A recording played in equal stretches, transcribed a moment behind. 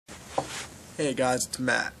Hey guys, it's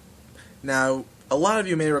Matt. Now, a lot of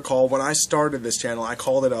you may recall when I started this channel, I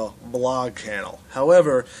called it a vlog channel.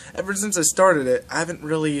 However, ever since I started it, I haven't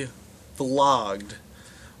really vlogged.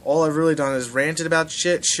 All I've really done is ranted about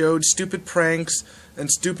shit, showed stupid pranks,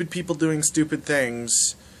 and stupid people doing stupid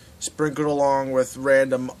things, sprinkled along with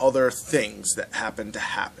random other things that happen to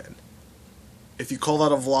happen. If you call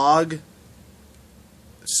that a vlog,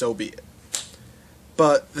 so be it.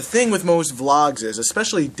 But the thing with most vlogs is,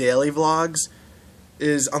 especially daily vlogs,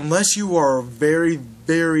 is unless you are a very,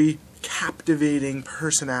 very captivating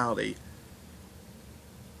personality,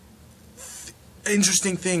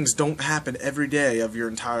 interesting things don't happen every day of your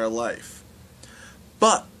entire life.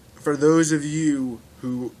 But for those of you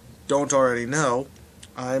who don't already know,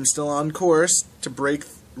 I'm still on course to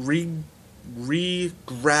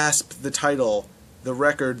re-grasp the title, the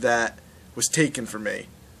record that was taken from me,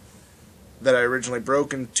 that I originally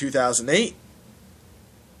broke in 2008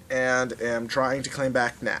 and am trying to claim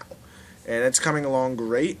back now. And it's coming along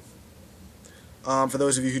great. For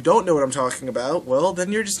those of you who don't know what I'm talking about, well,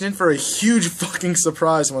 then you're just in for a huge fucking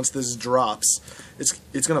surprise once this drops.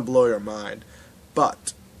 It's gonna blow your mind.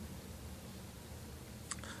 But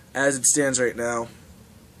as it stands right now,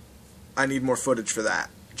 I need more footage for that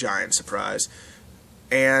giant surprise.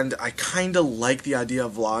 And I kinda like the idea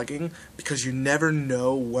of vlogging because you never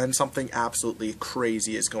know when something absolutely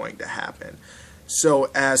crazy is going to happen. So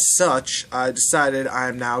as such, I decided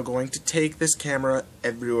I'm now going to take this camera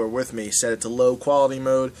everywhere with me, set it to low quality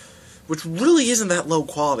mode, which really isn't that low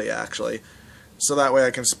quality actually. So that way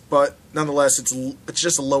I can, but nonetheless it's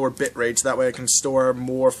just a lower bit rate, so that way I can store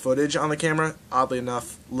more footage on the camera. Oddly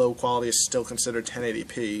enough, low quality is still considered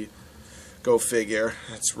 1080p. Go figure,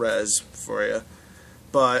 that's res for you.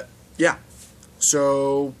 But yeah,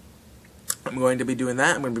 so I'm going to be doing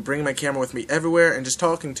that. I'm going to be bringing my camera with me everywhere and just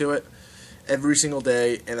talking to it every single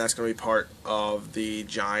day, and that's going to be part of the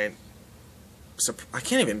giant, I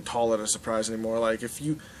can't even call it a surprise anymore. Like, if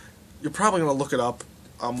you're probably going to look it up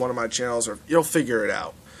on one of my channels, or you'll figure it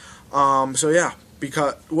out. So yeah,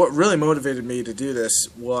 because what really motivated me to do this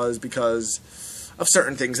was because of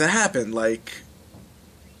certain things that happened, like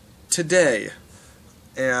today,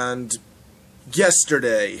 and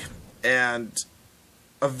yesterday, and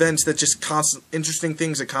events that just interesting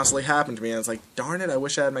things that constantly happen to me, and it's like, darn it, I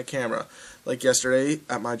wish I had my camera. Like yesterday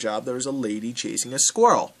at my job, there was a lady chasing a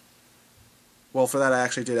squirrel. Well, for that I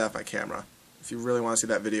actually did have my camera. If you really want to see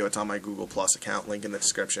that video, it's on my Google Plus account, link in the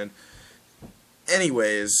description.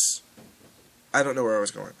 Anyways, I don't know where I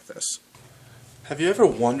was going with this. Have you ever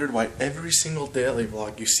wondered why every single daily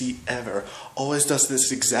vlog you see ever always does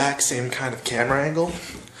this exact same kind of camera angle?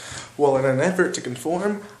 Well, in an effort to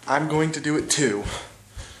conform, I'm going to do it too.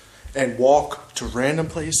 And walk to random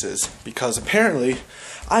places, because apparently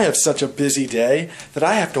I have such a busy day that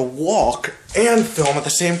I have to walk and film at the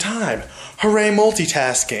same time. Hooray,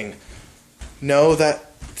 multitasking. No,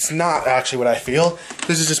 that's not actually what I feel.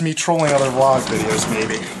 This is just me trolling other vlog videos,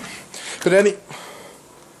 maybe. But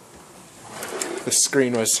the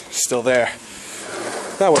screen was still there.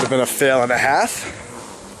 That would have been a fail and a half.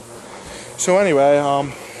 So anyway,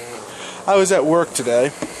 I was at work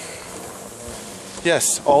today.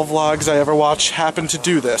 Yes, all vlogs I ever watch happen to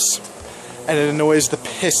do this, and it annoys the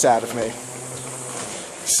piss out of me.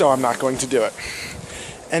 So I'm not going to do it.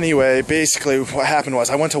 Anyway, basically what happened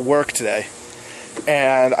was I went to work today,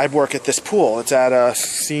 and I work at this pool. It's at a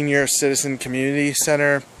senior citizen community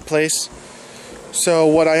center place. So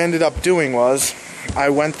what I ended up doing was,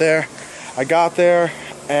 I went there, I got there,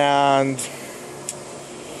 and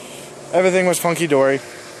everything was funky-dory.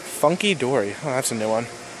 Funky-dory? Oh, that's a new one.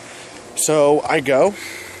 So I go,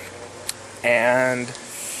 and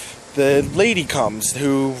the lady comes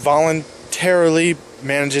who voluntarily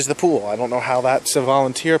manages the pool. I don't know how that's a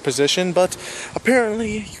volunteer position, but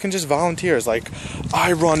apparently you can just volunteer. It's like,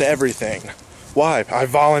 I run everything. Why? I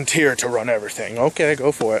volunteer to run everything. Okay,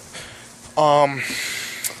 go for it.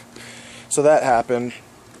 So that happened,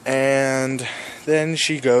 and then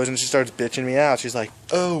she goes and she starts bitching me out. She's like,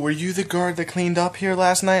 oh, were you the guard that cleaned up here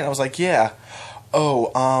last night? I was like, yeah.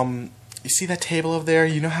 Oh, you see that table over there?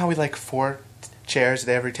 You know how we like 4 chairs at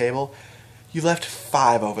every table? You left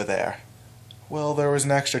 5 over there. Well, there was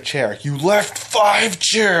an extra chair. You left 5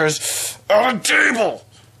 chairs at a table!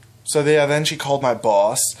 So yeah, then she called my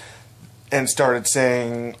boss and started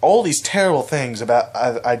saying all these terrible things about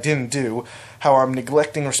I didn't do, how I'm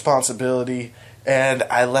neglecting responsibility, and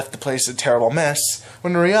I left the place a terrible mess,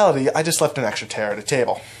 when in reality, I just left an extra chair at a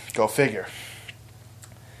table. Go figure.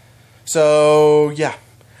 So, yeah.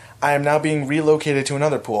 I am now being relocated to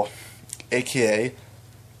another pool, aka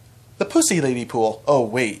the Pussy Lady Pool. Oh,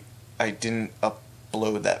 wait. I didn't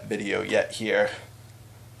upload that video yet here.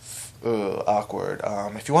 Ugh, awkward.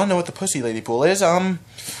 If you want to know what the pussy lady pool is,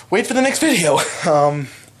 wait for the next video.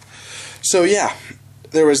 So yeah,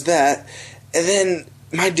 there was that, and then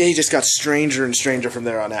my day just got stranger and stranger from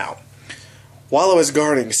there on out. While I was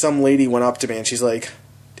guarding, some lady went up to me and she's like,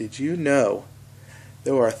 "Did you know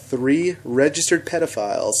there are 3 registered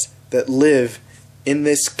pedophiles that live in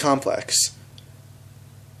this complex?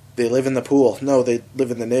 They live in the pool." "No, they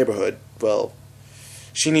live in the neighborhood." Well,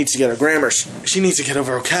 she needs to get her grammar, she needs to get her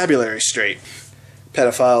vocabulary straight.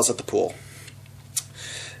 Pedophiles at the pool.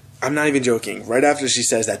 I'm not even joking. Right after she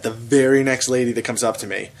says that, the very next lady that comes up to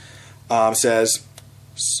me says,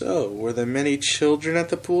 "So, were there many children at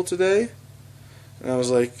the pool today?" And I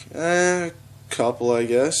was like, a couple, I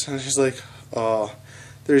guess. And she's like, "Oh,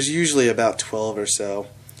 there's usually about 12 or so.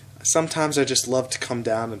 Sometimes I just love to come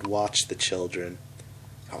down and watch the children."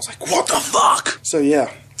 I was like, what the fuck? So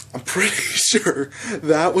yeah, I'm pretty sure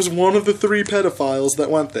that was one of the 3 pedophiles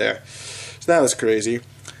that went there. So that was crazy.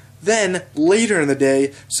 Then, later in the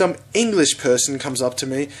day, some English person comes up to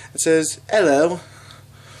me and says, "Hello,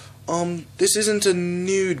 this isn't a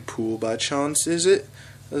nude pool by chance, is it?"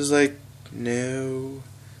 I was like, "No."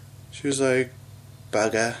 She was like,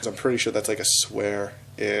 "Bugger." I'm pretty sure that's like a swear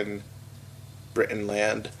in Britain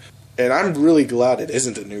land. And I'm really glad it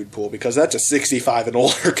isn't a nude pool, because that's a 65 and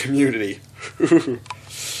older community.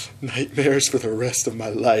 Nightmares for the rest of my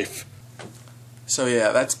life. So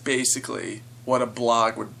yeah, that's basically what a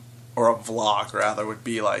blog would, or a vlog rather, would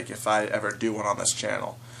be like if I ever do one on this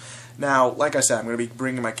channel. Now, like I said, I'm going to be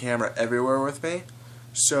bringing my camera everywhere with me.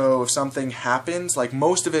 So if something happens, like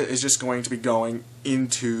most of it is just going to be going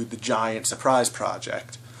into the giant surprise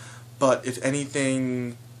project. But if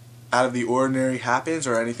anything out of the ordinary happens,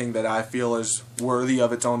 or anything that I feel is worthy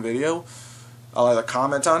of its own video, I'll either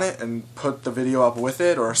comment on it and put the video up with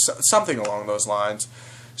it, or something along those lines.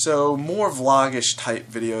 So more vlogish type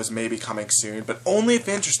videos may be coming soon, but only if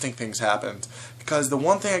interesting things happen. Because the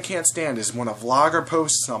one thing I can't stand is when a vlogger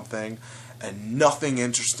posts something and nothing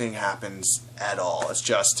interesting happens at all. It's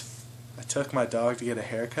just, I took my dog to get a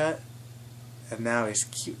haircut, and now he's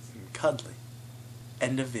cute and cuddly.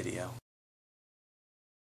 End of video.